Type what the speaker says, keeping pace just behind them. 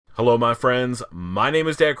Hello, my friends. My name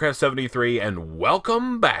is DadCraft73, and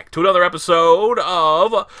welcome back to another episode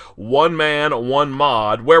of One Man, One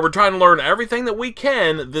Mod, where we're trying to learn everything that we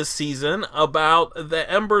can this season about the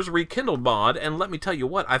Embers Rekindled mod. And let me tell you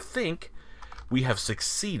what, I think we have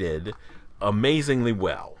succeeded amazingly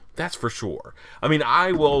well. That's for sure. I mean,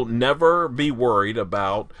 I will never be worried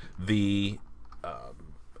about the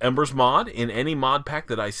Embers mod in any mod pack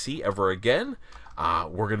that I see ever again.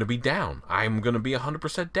 We're going to be down. I'm going to be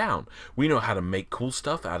 100% down. We know how to make cool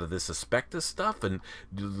stuff out of this asbestos stuff and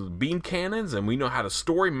beam cannons, and we know how to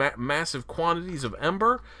store massive quantities of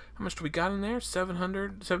ember. How much do we got in there?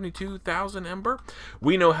 772,000 ember.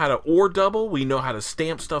 We know how to ore double. We know how to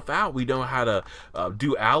stamp stuff out. We know how to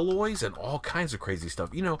do alloys and all kinds of crazy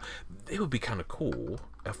stuff. You know, it would be kind of cool,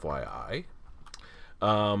 FYI,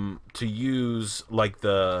 to use like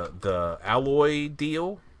the alloy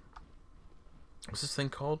deal. What's this thing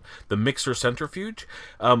called? The mixer centrifuge,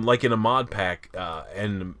 like in a mod pack,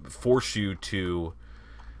 and force you to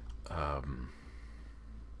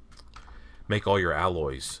make all your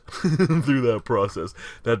alloys through that process.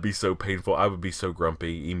 That'd be so painful. I would be so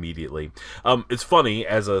grumpy immediately. It's funny,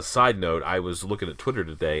 as a side note, I was looking at Twitter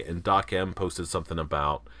today, and Doc M posted something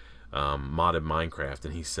about modded Minecraft,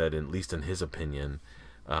 and he said, at least in his opinion,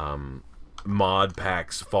 mod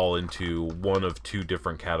packs fall into one of two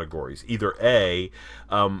different categories. Either A,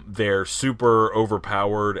 they're super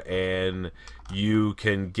overpowered and you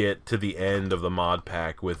can get to the end of the mod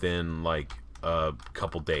pack within like a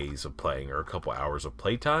couple days of playing or a couple hours of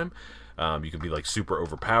playtime. You can be like super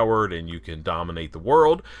overpowered and you can dominate the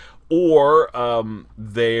world. Or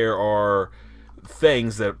there are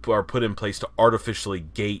things that are put in place to artificially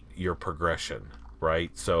gate your progression, right?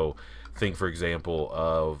 So think, for example,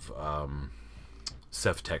 of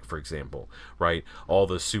Tech, for example, right? All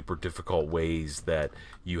the super difficult ways that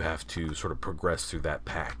you have to sort of progress through that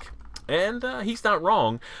pack. And he's not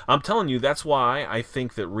wrong. I'm telling you, that's why I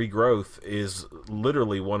think that Regrowth is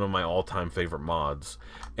literally one of my all-time favorite mods.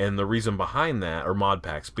 And the reason behind that, or mod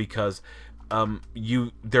packs, because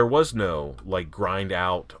there was no like grind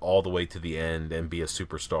out all the way to the end and be a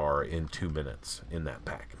superstar in 2 minutes in that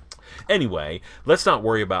pack. Anyway, let's not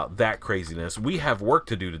worry about that craziness. We have work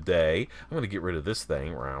to do today. I'm going to get rid of this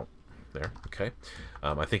thing right there. Okay.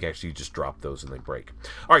 I think actually you just drop those and they break.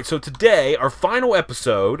 All right, so today, our final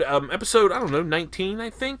episode, episode, I don't know, 19, I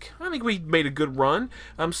think. I think we made a good run.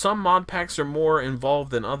 Some mod packs are more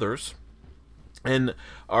involved than others. And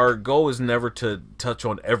our goal is never to touch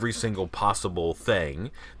on every single possible thing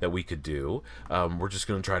that we could do. We're just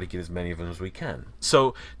going to try to get as many of them as we can.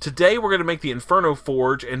 So today we're going to make the Inferno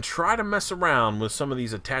Forge and try to mess around with some of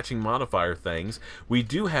these attaching modifier things. We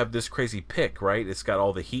do have this crazy pick, right? It's got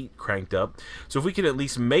all the heat cranked up. So if we could at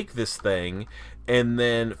least make this thing and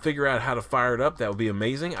then figure out how to fire it up, that would be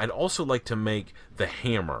amazing. I'd also like to make the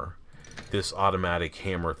hammer, this automatic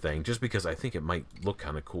hammer thing, just because I think it might look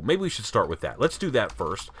kind of cool. Maybe we should start with that. Let's do that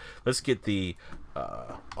first. Let's get the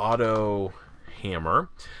auto hammer.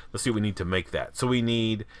 Let's see what we need to make that. So we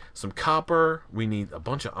need some copper. We need a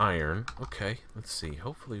bunch of iron. Okay, let's see.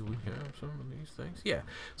 Hopefully we have some of these things. Yeah.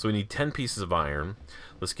 So we need 10 pieces of iron.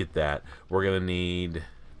 Let's get that. We're going to need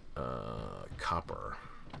copper.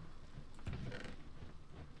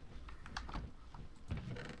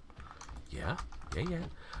 Yeah.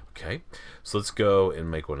 Okay, so let's go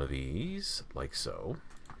and make one of these, like so.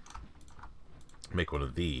 Make one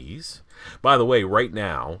of these. By the way, right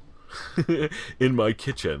now, in my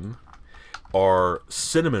kitchen, are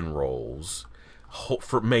cinnamon rolls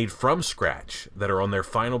made from scratch that are on their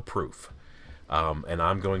final proof. And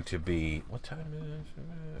I'm going to be, what time is it?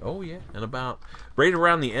 Oh yeah, and about right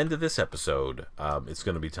around the end of this episode, it's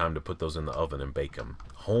going to be time to put those in the oven and bake them.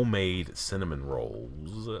 Homemade cinnamon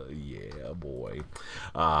rolls, yeah, boy,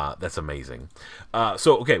 that's amazing.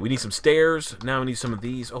 So okay, we need some stairs. Now we need some of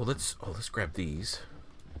these. Let's grab these.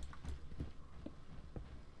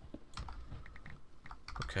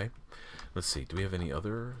 Okay, let's see. Do we have any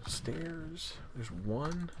other stairs? There's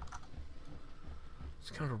one. It's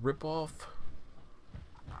kind of a ripoff.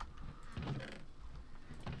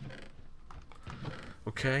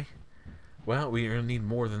 Okay, well, we're going to need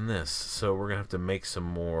more than this, so we're going to have to make some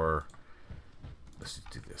more. Let's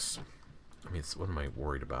do this. I mean, what am I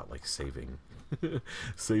worried about, like saving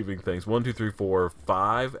saving things? 1, 2, 3, 4,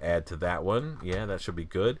 5, add to that one. Yeah, that should be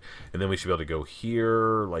good. And then we should be able to go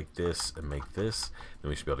here like this and make this. Then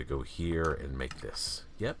we should be able to go here and make this.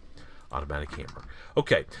 Yep, automatic hammer.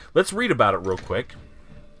 Okay, let's read about it real quick.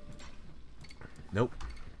 Nope.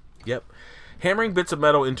 Yep. Hammering bits of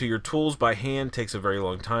metal into your tools by hand takes a very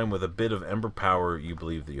long time. With a bit of ember power, you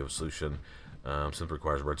believe that you have a solution. Simply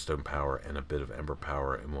requires redstone power and a bit of ember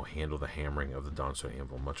power, and will handle the hammering of the Dawnstone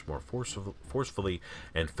anvil much more forcefully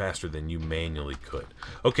and faster than you manually could.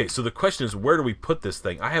 Okay, so the question is, where do we put this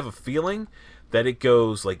thing? I have a feeling that it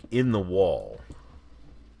goes, like, in the wall.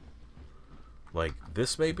 Like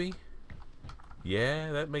this, maybe?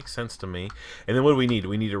 Yeah, that makes sense to me. And then what do we need? Do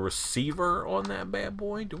we need a receiver on that bad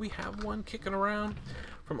boy? Do we have one kicking around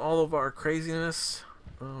from all of our craziness?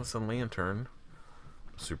 Oh, it's a lantern.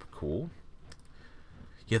 Super cool.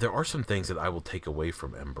 Yeah, there are some things that I will take away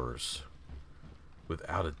from Embers,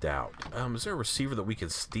 without a doubt. Is there a receiver that we can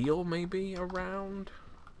steal, maybe, around?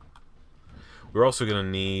 We're also going to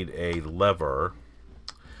need a lever.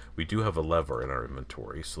 We do have a lever in our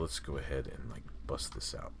inventory, so let's go ahead and, like, bust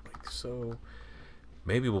this out, like so.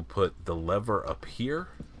 Maybe we'll put the lever up here.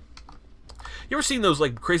 You ever seen those,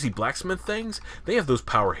 like, crazy blacksmith things? They have those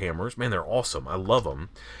power hammers. Man, they're awesome. I love them.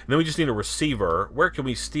 And then we just need a receiver. Where can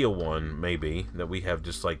we steal one, maybe, that we have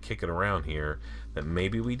just, like, kicking around here that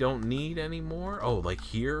maybe we don't need anymore? Oh, like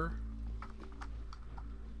here?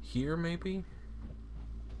 Here, maybe?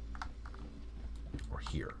 Or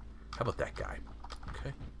here. How about that guy?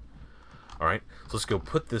 Okay. Alright, so let's go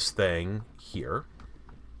put this thing here.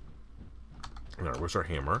 Alright, where's our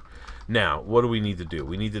hammer? Now, what do we need to do?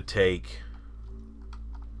 We need to take...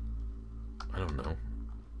 I don't know.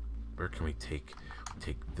 Where can we take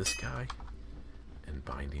this guy and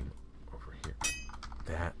bind him over here?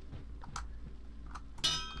 That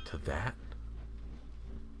to that.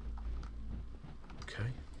 Okay.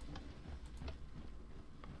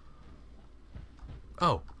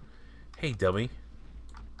 Oh. Hey, dummy.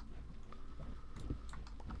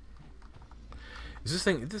 Is this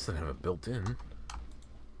thing... It doesn't have it built in.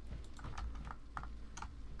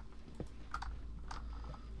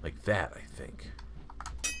 Like that, I think.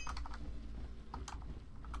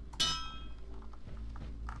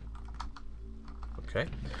 Okay.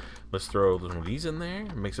 Let's throw one of these in there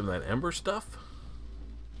and make some of that ember stuff.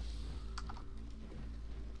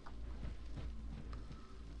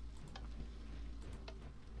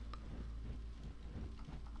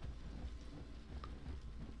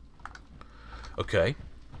 Okay.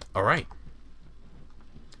 All right.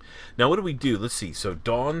 Now, what do we do? Let's see. So,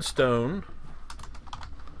 Dawnstone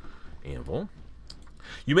anvil.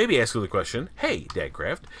 You may be asking the question, hey,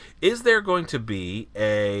 Dadcraft, is there going to be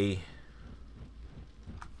a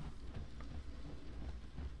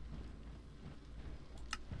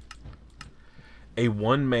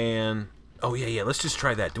one-man... Oh, yeah, let's just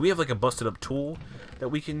try that. Do we have, like, a busted-up tool that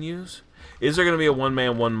we can use? Is there going to be a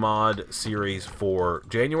one-man, one-mod series for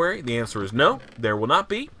January? The answer is no, there will not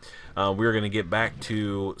be. We're going to get back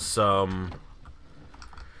to some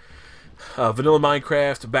vanilla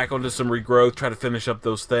Minecraft, back onto some regrowth, try to finish up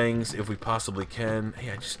those things if we possibly can.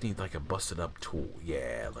 Hey, I just need, like, a busted-up tool.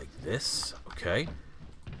 Yeah, like this. Okay.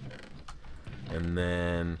 And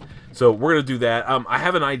then, so we're gonna do that. I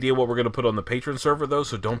have an idea what we're gonna put on the patron server though,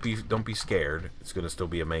 so don't be scared. It's gonna still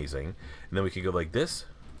be amazing. And then we can go like this.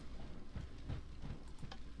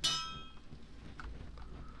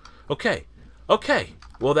 Okay, okay.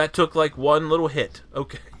 Well, that took like one little hit.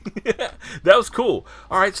 Okay, that was cool.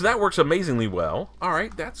 All right, so that works amazingly well. All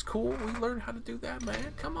right, that's cool. We learned how to do that,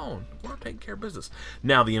 man. Come on, we're taking care of business.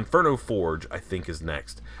 Now the Inferno Forge, I think, is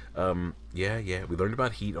next. Yeah. We learned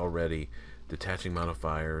about heat already. Detaching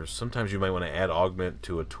modifiers. Sometimes you might want to add augment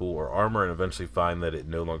to a tool or armor and eventually find that it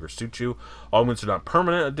no longer suits you. Augments are not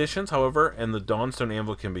permanent additions, however, and the Dawnstone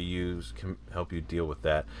anvil can help you deal with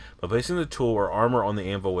that. By placing the tool or armor on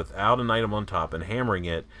the anvil without an item on top and hammering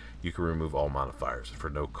it, you can remove all modifiers for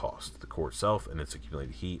no cost. The core itself and its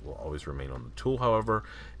accumulated heat will always remain on the tool, however,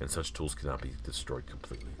 and such tools cannot be destroyed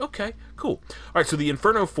completely. Okay, cool. All right, so the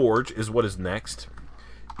Inferno Forge is what is next.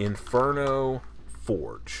 Inferno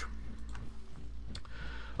Forge.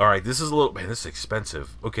 Alright, this is a little... Man, this is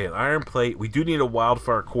expensive. Okay, an iron plate. We do need a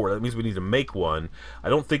wildfire core. That means we need to make one. I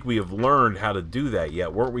don't think we have learned how to do that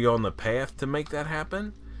yet. Weren't we on the path to make that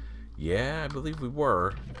happen? Yeah, I believe we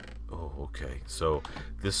were. Oh, okay. So,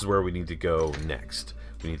 this is where we need to go next.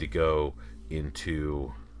 We need to go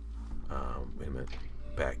into... wait a minute.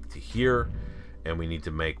 Back to here. And we need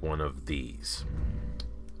to make one of these.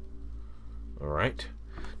 Alright.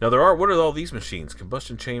 Now there are, what are all these machines?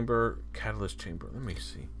 Combustion chamber, catalyst chamber. Let me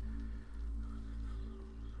see.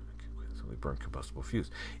 So they burn combustible fuels.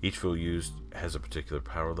 Each fuel used has a particular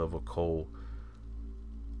power level. Coal.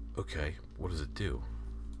 Okay, what does it do?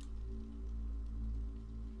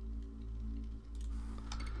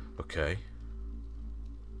 Okay.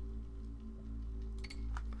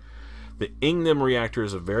 The Ingnum reactor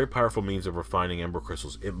is a very powerful means of refining ember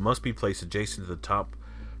crystals. It must be placed adjacent to the top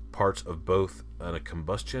parts of both a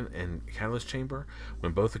combustion and catalyst chamber.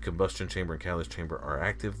 When both the combustion chamber and catalyst chamber are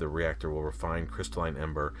active, the reactor will refine crystalline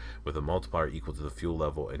ember with a multiplier equal to the fuel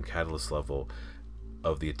level and catalyst level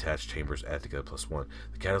of the attached chambers add together +1.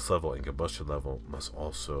 The catalyst level and combustion level must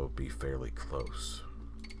also be fairly close.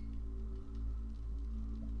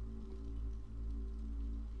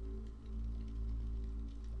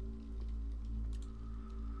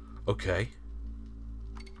 Okay.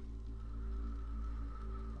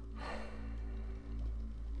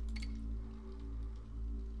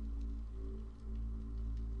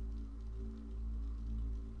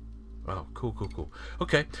 Oh, cool, cool, cool.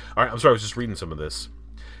 Okay. All right, I'm sorry, I was just reading some of this.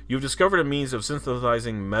 You've discovered a means of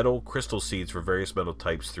synthesizing metal crystal seeds for various metal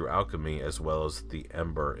types through alchemy, as well as the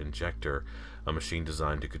Ember Injector, a machine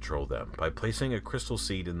designed to control them. By placing a crystal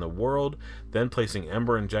seed in the world, then placing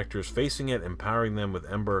Ember Injectors facing it and powering them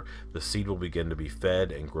with Ember, the seed will begin to be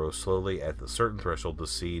fed and grow slowly. At a certain threshold, the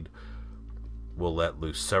seed will let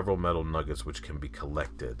loose several metal nuggets which can be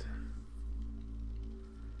collected.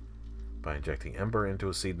 By injecting Ember into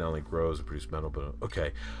a seed, not only grows and produces metal, but...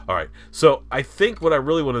 Okay, alright. So, I think what I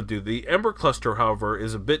really want to do... The Ember Cluster, however,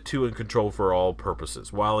 is a bit too in control for all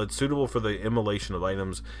purposes. While it's suitable for the immolation of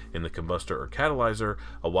items in the combustor or catalyzer,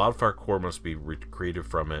 a wildfire core must be created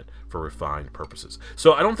from it for refined purposes.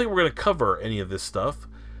 So, I don't think we're going to cover any of this stuff.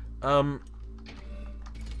 I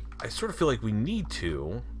sort of feel like we need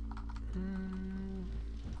to. Do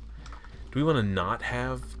we want to not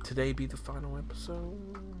have today be the final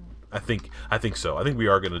episode? I think so. I think we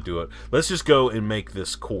are going to do it. Let's just go and make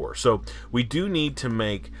this core. So we do need to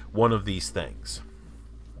make one of these things.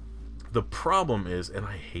 The problem is, and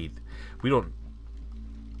I hate, we don't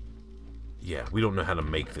know how to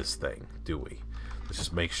make this thing, do we? Let's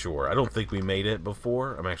just make sure. I don't think we made it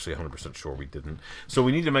before. I'm actually 100% sure we didn't. So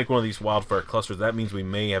we need to make one of these wildfire clusters. That means we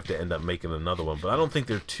may have to end up making another one, but I don't think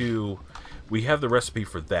they're too... We have the recipe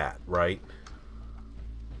for that, right?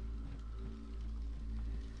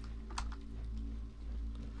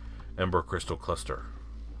 Ember Crystal Cluster.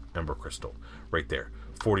 Ember Crystal. Right there.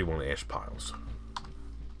 41 ash piles.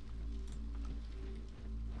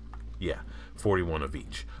 Yeah. 41 of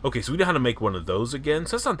each. Okay, so we know how to make one of those again.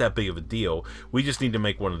 So that's not that big of a deal. We just need to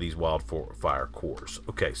make one of these wildfire cores.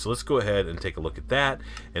 Okay, so let's go ahead and take a look at that.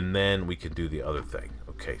 And then we can do the other thing.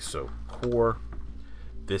 Okay, so core...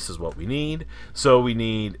 This is what we need. So we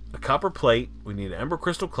need a copper plate, we need an Ember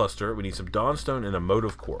Crystal Cluster, we need some Dawnstone, and a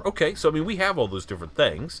motive core. Okay, so I mean, we have all those different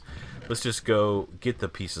things. Let's just go get the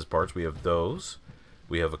pieces parts. We have those.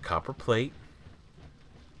 We have a copper plate.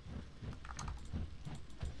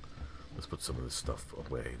 Let's put some of this stuff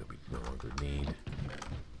away that we no longer need.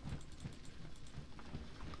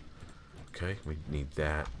 Okay, we need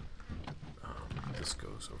that. This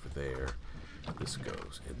goes over there. This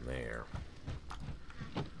goes in there.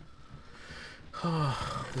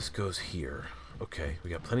 This goes here. Okay, we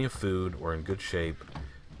got plenty of food. We're in good shape.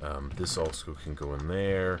 This also can go in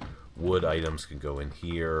there. Wood items can go in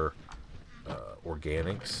here.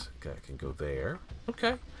 Organics can go there.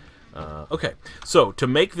 Okay. Okay, so to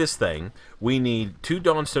make this thing, we need 2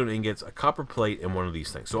 Dawnstone ingots, a copper plate, and one of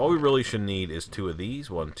these things. So all we really should need is 2 of these.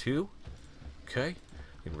 1, 2. Okay.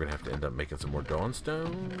 I think we're going to have to end up making some more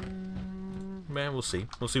Dawnstone. Man, we'll see.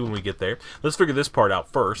 We'll see when we get there. Let's figure this part out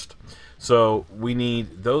first. So we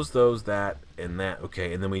need those, that, and that.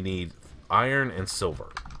 Okay, and then we need iron and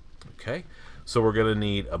silver. Okay, so we're going to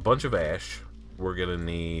need a bunch of ash. We're going to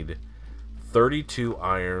need 32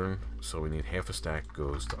 iron. So we need half a stack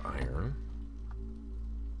goes to iron.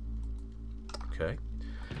 Okay,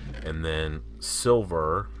 and then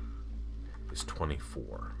silver is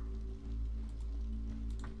 24.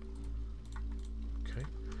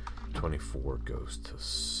 24 goes to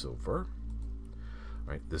silver.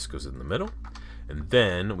 Alright, this goes in the middle. And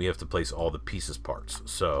then we have to place all the pieces parts.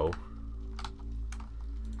 So,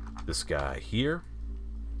 this guy here.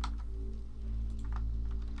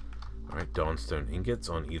 Alright, Dawnstone ingots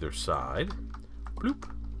on either side. Bloop.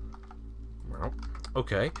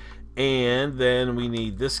 Okay. And then we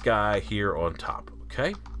need this guy here on top.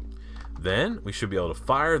 Okay. Then we should be able to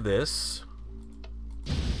fire this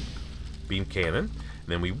beam cannon.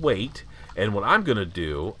 Then we wait, and what I'm going to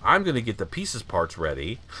do, I'm going to get the pieces parts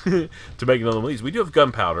ready to make another one of these. We do have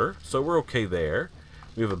gunpowder, so we're okay there.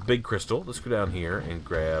 We have a big crystal. Let's go down here and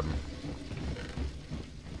grab...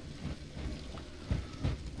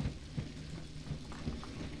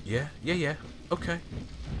 Yeah. Okay.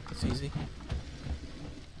 That's easy.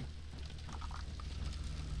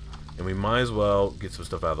 And we might as well get some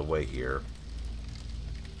stuff out of the way here.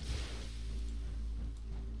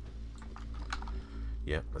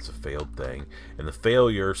 Yep, that's a failed thing. And the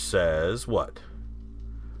failure says what?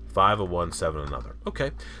 5 of one, 7 another.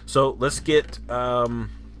 Okay, so let's get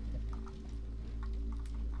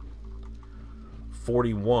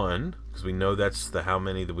 41, because we know that's the how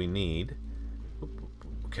many that we need.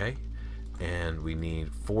 Okay, and we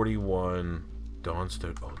need 41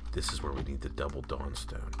 Dawnstone. Oh, this is where we need the double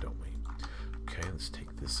Dawnstone, don't we? Okay, let's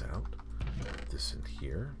take this out. Put this in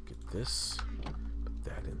here. Get this. Put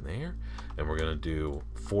that in there. And we're going to do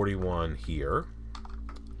 41 here.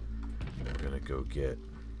 And we're going to go get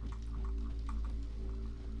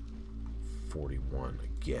 41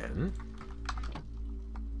 again.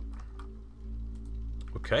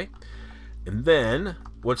 Okay. And then,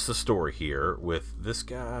 what's the story here with this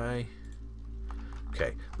guy?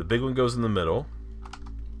 Okay, the big one goes in the middle.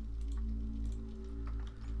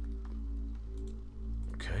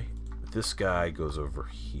 Okay, this guy goes over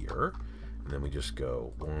here. And then we just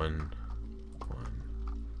go 1, 1,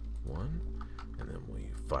 1. And then we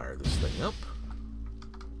fire this thing up.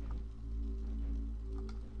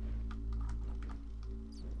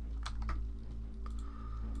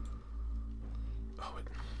 Oh,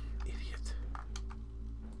 idiot.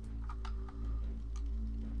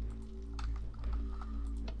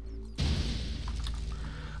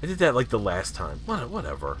 I did that like the last time.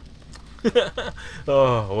 Whatever.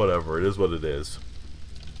 Oh, whatever. It is what it is.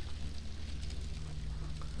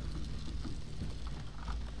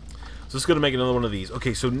 So it's going to make another one of these.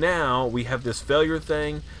 Okay, so now we have this failure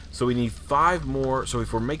thing. So we need 5 more. So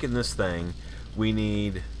if we're making this thing, we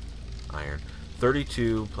need iron.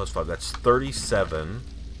 32 plus 5. That's 37.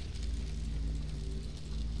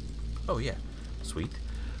 Oh, yeah. Sweet.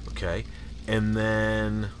 Okay. And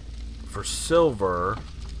then for silver,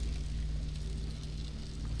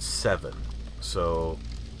 7. So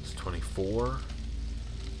it's 24.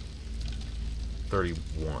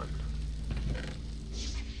 31.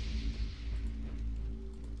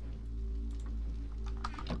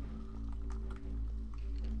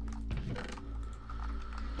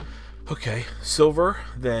 Okay, silver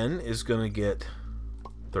then is going to get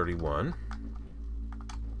 31.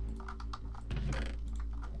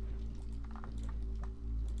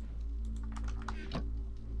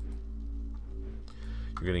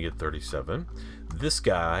 You're going to get 37. This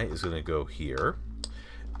guy is going to go here.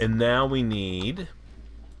 And now we need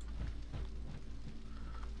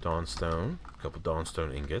Dawnstone, a couple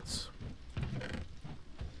Dawnstone ingots,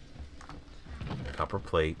 copper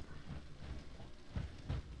plate,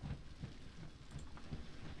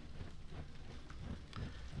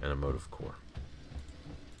 and a motive core.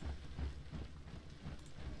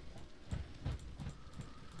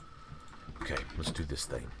 Okay, let's do this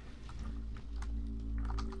thing.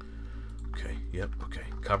 Okay, yep, okay.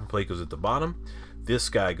 Copper plate goes at the bottom. This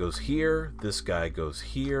guy goes here. This guy goes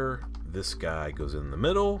here. This guy goes in the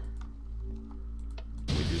middle.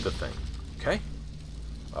 We do the thing. Okay?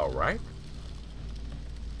 Alright.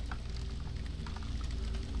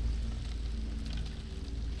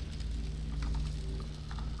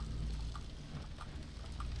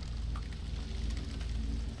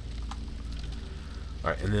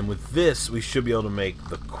 Alright, and then with this, we should be able to make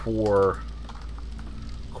the core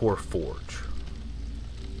forge.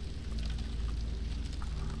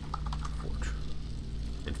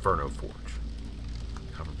 Inferno forge.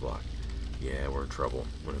 Copper block. Yeah, we're in trouble.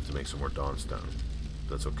 We're going to have to make some more Dawnstone.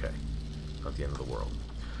 That's okay. Not the end of the world.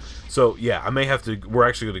 So, yeah, I may have to... We're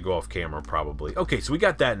actually going to go off camera, probably. Okay, so we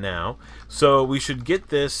got that now. So, we should get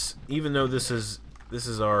this, even though this is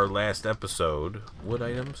our last episode. Wood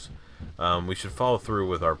items. We should follow through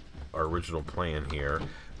with our original plan here,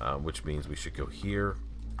 which means we should go here,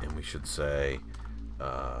 and we should say,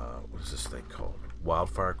 what is this thing called?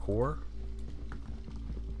 Wildfire core?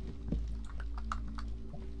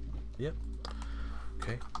 Yep.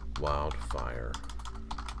 Okay. Wildfire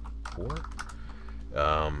core.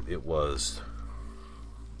 It was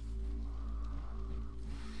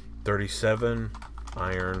 37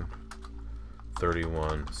 iron,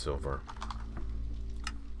 31 silver.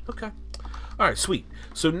 Okay. Alright, sweet.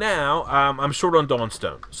 So now, I'm short on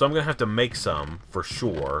Dawnstone. So I'm going to have to make some, for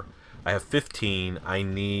sure. I have 15. I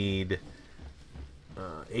need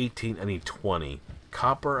 18. I need 20.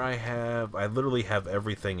 Copper I literally have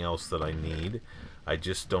everything else that I need. I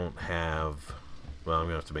just don't have... Well, I'm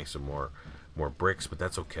going to have to make some more bricks, but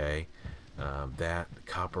that's okay. That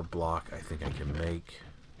copper block I think I can make.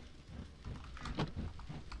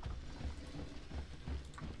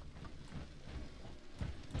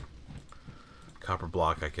 Copper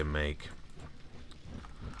block I can make.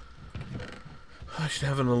 I should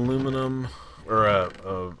have an aluminum or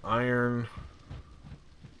a iron.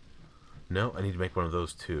 No, I need to make one of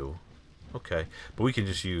those too. Okay, but we can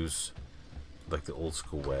just use like the old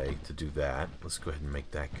school way to do that. Let's go ahead and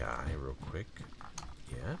make that guy real quick.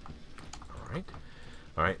 Yeah. All right.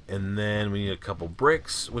 All right. And then we need a couple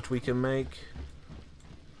bricks, which we can make.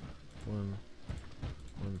 One,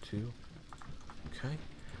 two. Okay.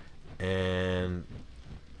 And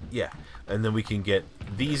yeah. And then we can get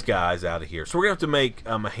these guys out of here. So we're going to have to make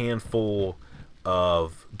a handful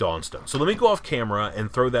of Dawnstone. So let me go off camera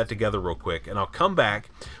and throw that together real quick, and I'll come back.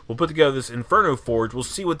 We'll put together this Inferno Forge. We'll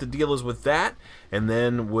see what the deal is with that, and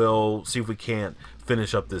then we'll see if we can't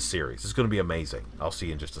finish up this series. It's going to be amazing. I'll see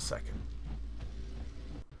you in just a second.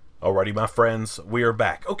 Alrighty, my friends, we are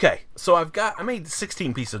back. Okay, so I made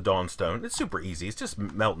 16 pieces of Dawnstone. It's super easy. It's just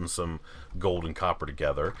melting some gold and copper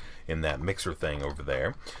together in that mixer thing over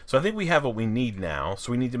there. So I think we have what we need now.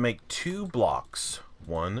 So we need to make 2 blocks.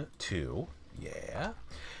 1, 2. Yeah.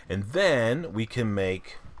 And then we can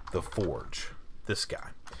make the forge. This guy.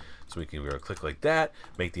 So we can click like that,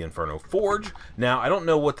 make the Inferno Forge. Now, I don't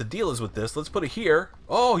know what the deal is with this. Let's put it here.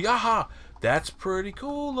 Oh, yaha! That's pretty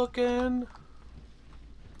cool looking.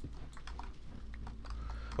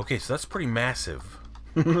 Okay, so that's pretty massive.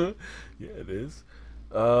 Yeah, it is.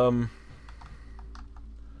 Put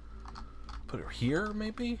it here,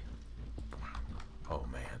 maybe? Oh,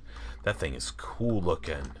 man. That thing is cool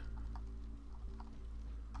looking.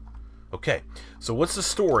 Okay, so what's the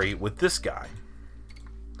story with this guy?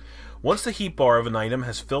 Once the heat bar of an item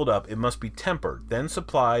has filled up, it must be tempered, then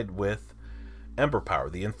supplied with ember power.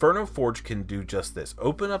 The Inferno Forge can do just this.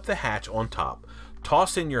 Open up the hatch on top.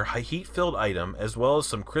 Toss in your heat-filled item, as well as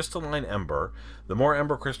some crystalline ember. The more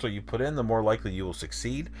ember crystal you put in, the more likely you will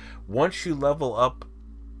succeed. Once you level up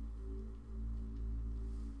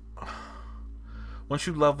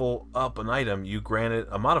an item, you grant it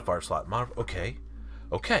a modifier slot. Okay.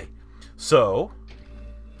 Okay. So,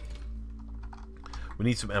 we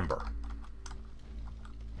need some ember.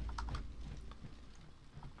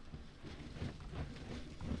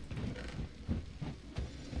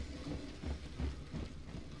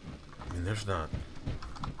 I mean, there's not...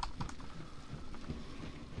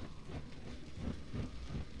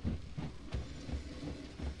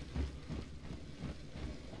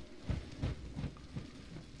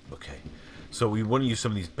 Okay. So we want to use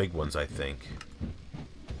some of these big ones, I think.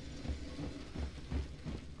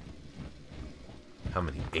 How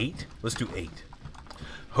many? 8? Let's do 8.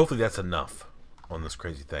 Hopefully that's enough on this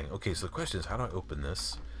crazy thing. Okay, so the question is, how do I open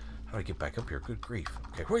this? How do I get back up here? Good grief.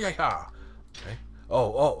 Okay. Okay.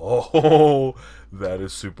 Oh, that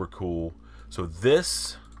is super cool. So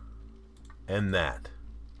this and that.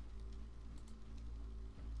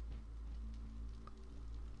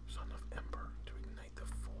 There's not enough ember to ignite the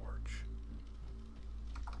forge.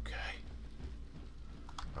 Okay.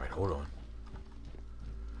 All right, hold on.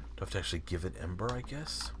 Do I have to actually give it ember, I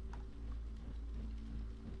guess?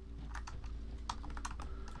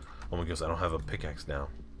 Oh my goodness, I don't have a pickaxe now.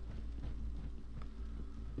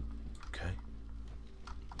 Okay.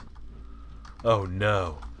 Oh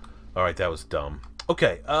no. Alright, that was dumb.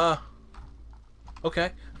 Okay,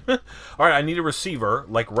 okay. Alright, I need a receiver,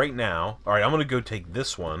 like right now. Alright, I'm gonna go take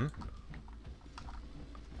this one.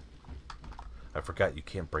 I forgot you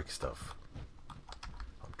can't break stuff.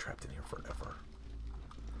 I'm trapped in here forever.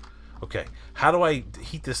 Okay, how do I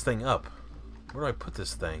heat this thing up? Where do I put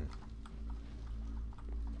this thing?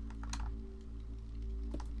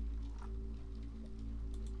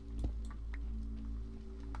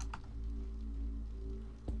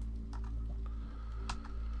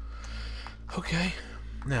 Okay,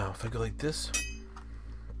 now if I go like this.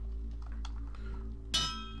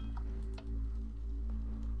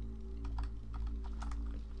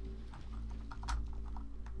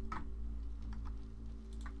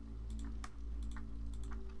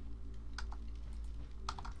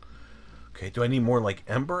 Okay, do I need more like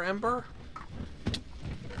ember?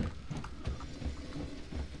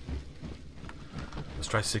 Let's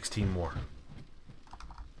try 16 more.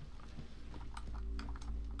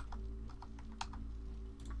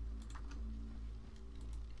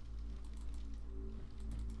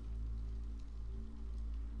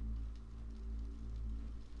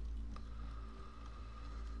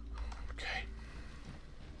 Okay.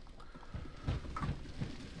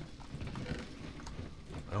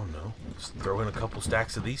 I don't know. Just throw in a couple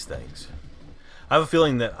stacks of these things. I have a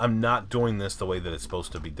feeling that I'm not doing this the way that it's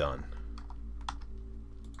supposed to be done.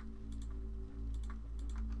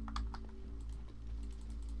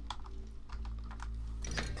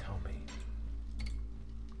 Tell me.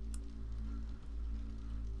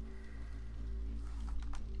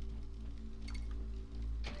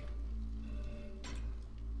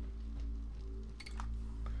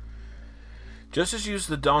 Just as you use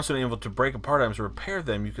the Dawnstone Anvil to break apart items or repair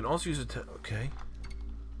them, you can also use it to... Okay.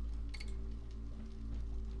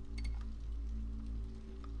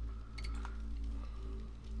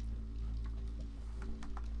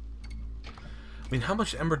 I mean, how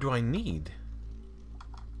much ember do I need?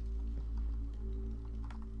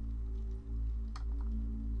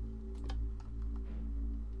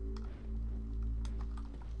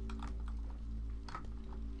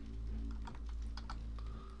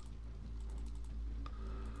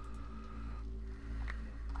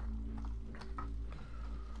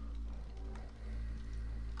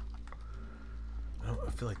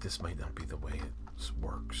 I feel like this might not be the way it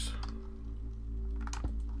works.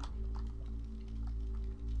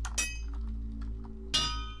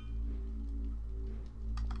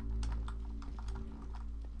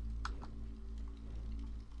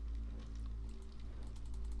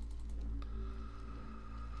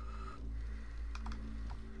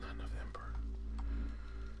 Not enough ember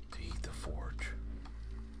to heat the forge.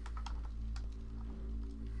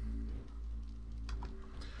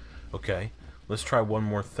 Okay. Let's try one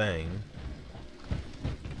more thing.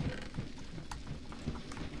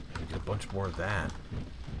 Get a bunch more of that.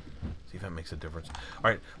 See if that makes a difference.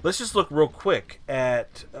 Alright, let's just look real quick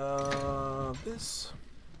at this.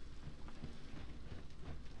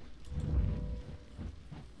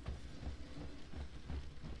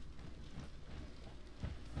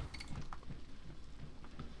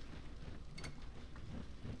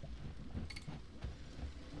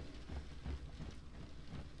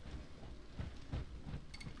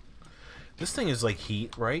 This thing is like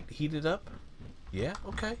heat, right? Heated up? Yeah,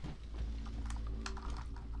 okay.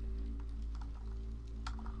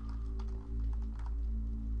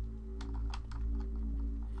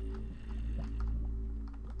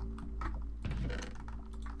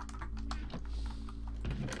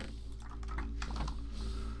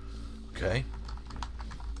 Okay.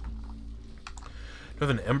 Do I have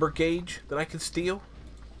an ember gauge that I can steal?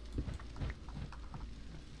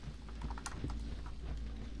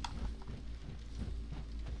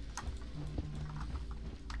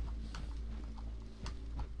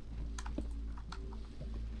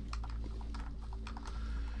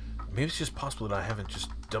 Maybe it's just possible that I haven't just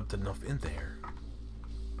dumped enough in there.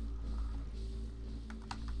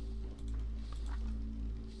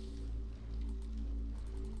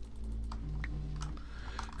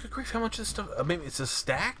 Good grief, how much of this stuff? Maybe it's a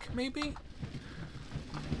stack, maybe?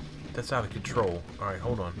 That's out of control. Alright,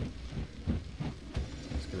 hold on.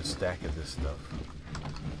 Let's get a stack of this stuff.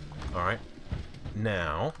 Alright.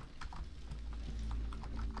 Now.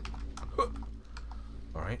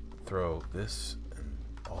 Alright, throw this and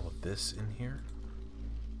all of this in here.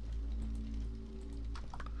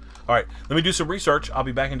 Alright, let me do some research. I'll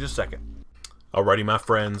be back in just a second. Alrighty, my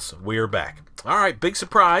friends, we are back. Alright, big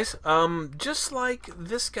surprise. Just like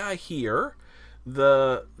this guy here,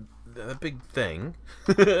 the big thing,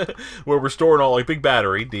 where we're storing all, like, big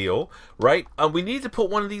battery deal, right? We need to put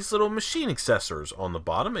one of these little machine accessors on the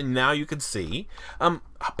bottom, and now you can see.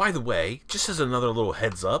 By the way, just as another little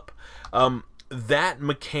heads up, that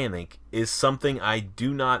mechanic is something I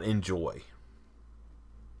do not enjoy.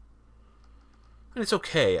 And it's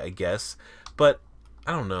okay, I guess, but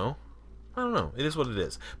I don't know. It is what it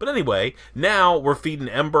is. But anyway, now we're feeding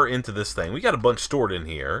Ember into this thing. We got a bunch stored in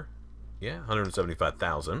here. Yeah,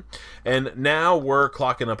 175,000. And now we're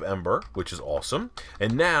clocking up Ember, which is awesome.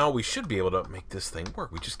 And now we should be able to make this thing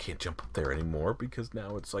work. We just can't jump up there anymore because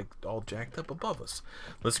now it's like all jacked up above us.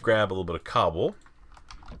 Let's grab a little bit of cobble.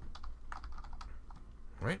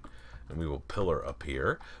 Right? And we will pillar up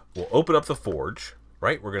here. We'll open up the forge.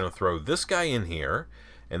 Right? We're going to throw this guy in here.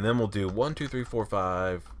 And then we'll do 1, 2, 3, 4,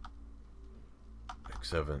 5, 6,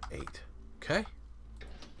 7, 8. Okay?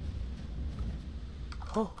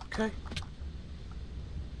 Oh, okay.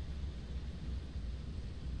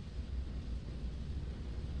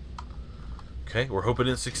 Okay, we're hoping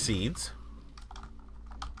it succeeds.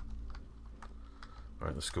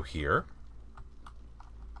 Alright, let's go here.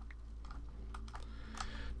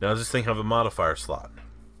 Now, does this thing have a modifier slot?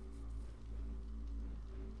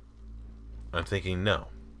 I'm thinking no.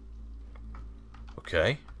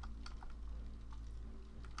 Okay.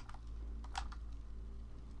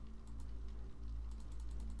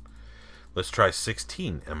 Let's try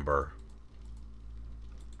 16 Ember.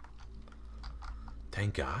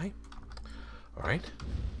 Dang guy. Alright.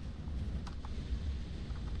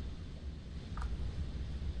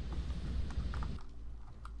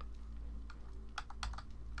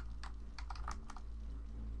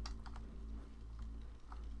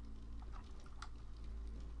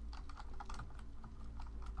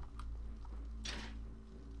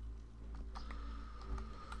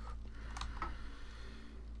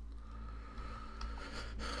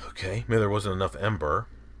 Okay, maybe there wasn't enough ember.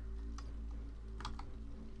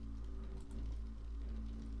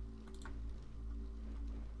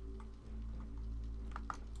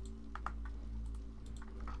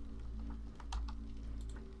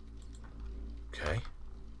 Okay.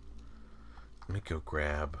 Let me go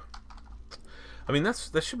grab... I mean,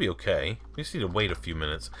 that should be okay. We just need to wait a few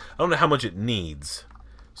minutes. I don't know how much it needs.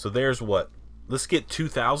 So there's what? Let's get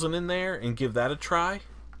 2,000 in there and give that a try.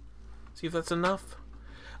 See if that's enough.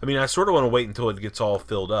 I mean, I sort of want to wait until it gets all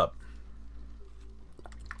filled up.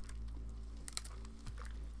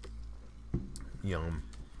 Yum.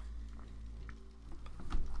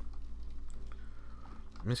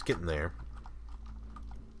 I'm just getting there.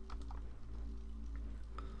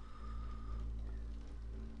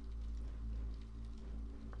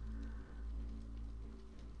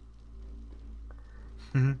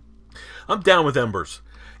 I'm down with embers.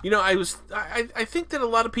 You know, I think that a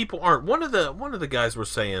lot of people aren't. One of the guys were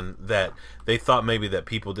saying that they thought maybe that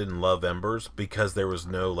people didn't love embers because there was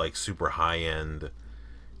no like super high end,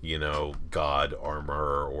 you know, god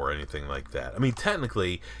armor or anything like that. I mean,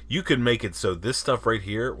 technically, you could make it so this stuff right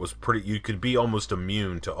here was pretty. You could be almost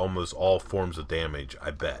immune to almost all forms of damage.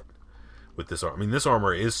 I bet with this armor. I mean, this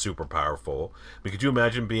armor is super powerful. I mean, could you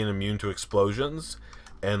imagine being immune to explosions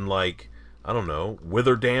and like, I don't know,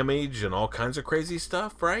 wither damage and all kinds of crazy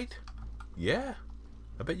stuff, right? Yeah.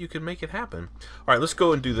 I bet you could make it happen. Alright, let's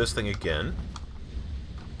go and do this thing again.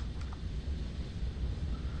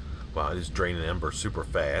 Wow, it is draining ember super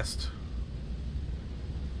fast.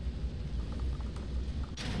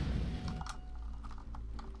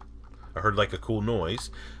 I heard like a cool noise.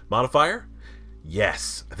 Modifier?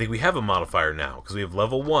 Yes. I think we have a modifier now because we have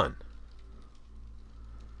level 1.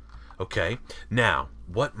 Okay. Now,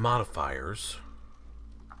 what modifiers...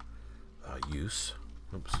 use.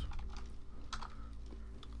 Oops.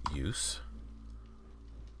 Use.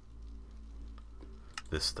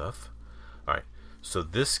 This stuff. Alright. So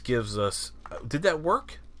this gives us... did that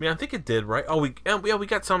work? I mean, I think it did, right? Oh, we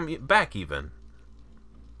got some back even.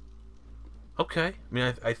 Okay. I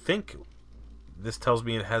mean, I think this tells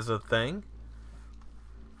me it has a thing.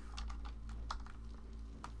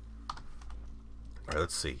 Alright,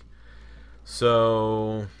 let's see.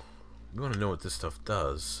 So, we want to know what this stuff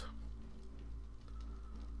does.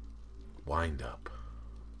 Wind up.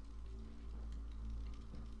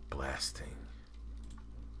 Blasting.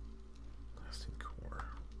 Blasting core.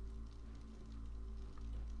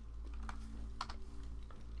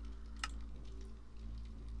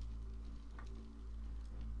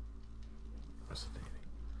 Resonating.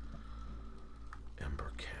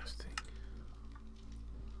 Ember casting.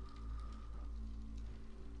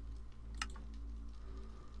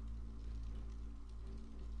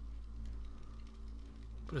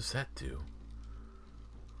 What does that do?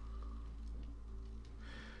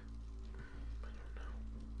 I don't know.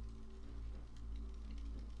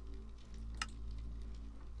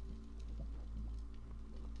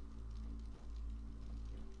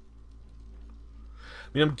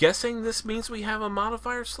 I mean, I'm guessing this means we have a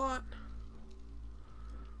modifier slot.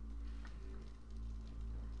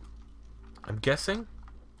 I'm guessing.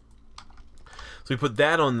 So we put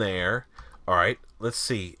that on there. All right, let's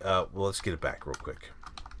see. Well, let's get it back real quick.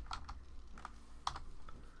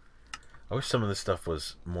 I wish some of this stuff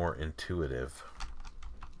was more intuitive.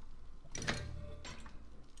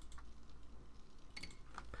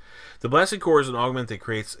 The blasting core is an augment that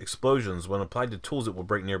creates explosions. When applied to tools, it will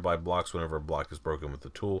break nearby blocks whenever a block is broken with the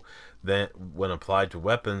tool. Then, when applied to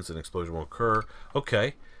weapons, an explosion will occur.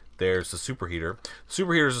 Okay, there's the superheater.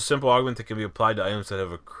 Superheater is a simple augment that can be applied to items that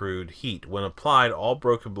have accrued heat. When applied, all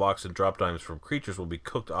broken blocks and dropped items from creatures will be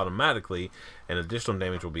cooked automatically, and additional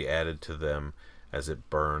damage will be added to them as it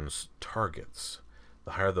burns targets.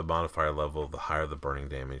 The higher the modifier level, the higher the burning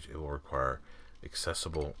damage. It will require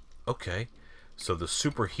accessible... Okay, so the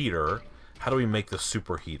superheater... How do we make the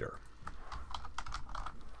superheater?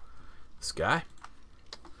 This guy?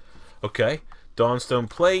 Okay, Dawnstone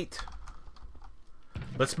plate.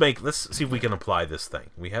 Let's see if we can apply this thing.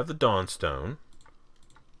 We have the Dawnstone.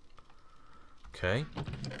 Okay.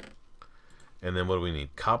 And then what do we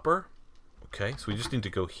need? Copper. Okay, so we just need to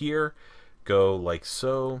go here... Go like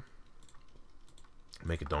so.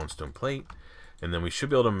 Make a Dawnstone plate. And then we should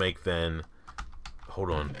be able to make then... Hold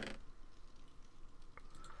on.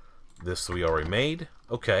 This we already made.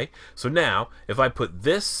 Okay. So now, if I put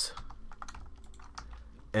this...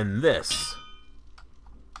 and this...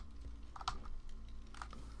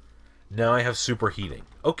 Now I have superheating.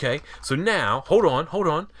 Okay. So now... Hold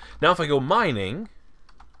on. Now if I go mining...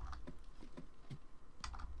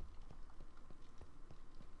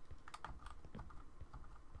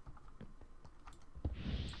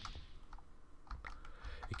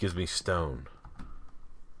 gives me stone.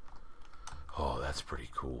 Oh, that's pretty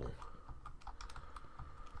cool.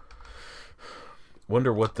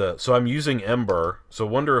 Wonder what the... So I'm using Ember. So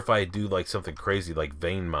wonder if I do like something crazy like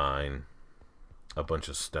vein mine a bunch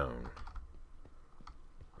of stone.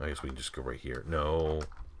 I guess we can just go right here. No.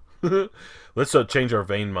 Let's change our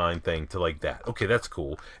vein mine thing to like that. Okay, that's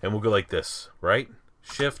cool. And we'll go like this, right?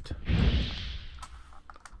 Shift.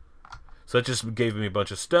 So that just gave me a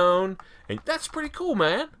bunch of stone. And that's pretty cool,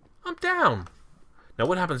 man. I'm down. Now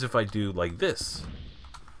what happens if I do like this?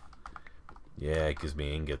 Yeah, it gives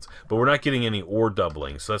me ingots. But we're not getting any ore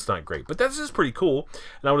doubling, so that's not great. But that's just pretty cool.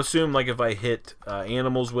 And I would assume, like, if I hit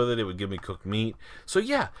animals with it, it would give me cooked meat. So,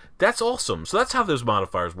 yeah, that's awesome. So that's how those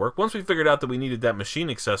modifiers work. Once we figured out that we needed that machine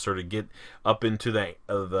accessor to get up into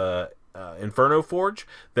the Inferno Forge,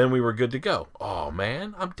 then we were good to go. Oh,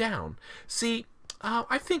 man, I'm down. See,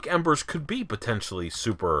 I think Embers could be potentially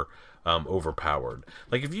super overpowered.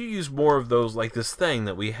 Like, if you use more of those, like this thing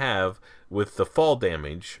that we have with the fall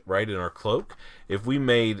damage, right, in our cloak, if we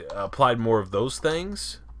applied more of those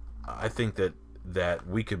things, I think that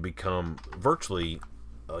we could become virtually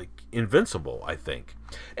like invincible, I think.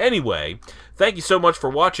 Anyway, thank you so much for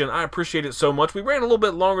watching. I appreciate it so much. We ran a little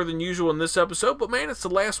bit longer than usual in this episode, but man, it's the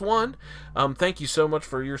last one. Thank you so much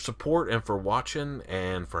for your support and for watching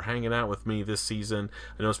and for hanging out with me this season.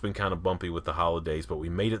 I know it's been kind of bumpy with the holidays, but we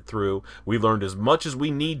made it through. We learned as much as we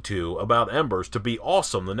need to about Embers to be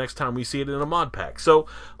awesome the next time we see it in a mod pack. So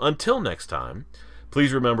until next time,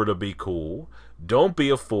 please remember to be cool. Don't be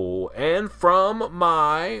a fool. And from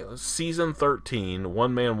my Season 13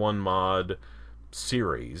 One Man One Mod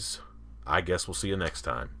series, I guess we'll see you next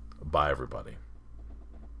time. Bye, everybody.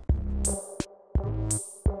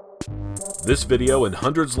 This video and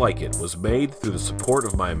hundreds like it was made through the support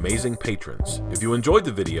of my amazing patrons. If you enjoyed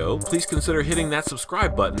the video, please consider hitting that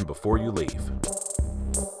subscribe button before you leave.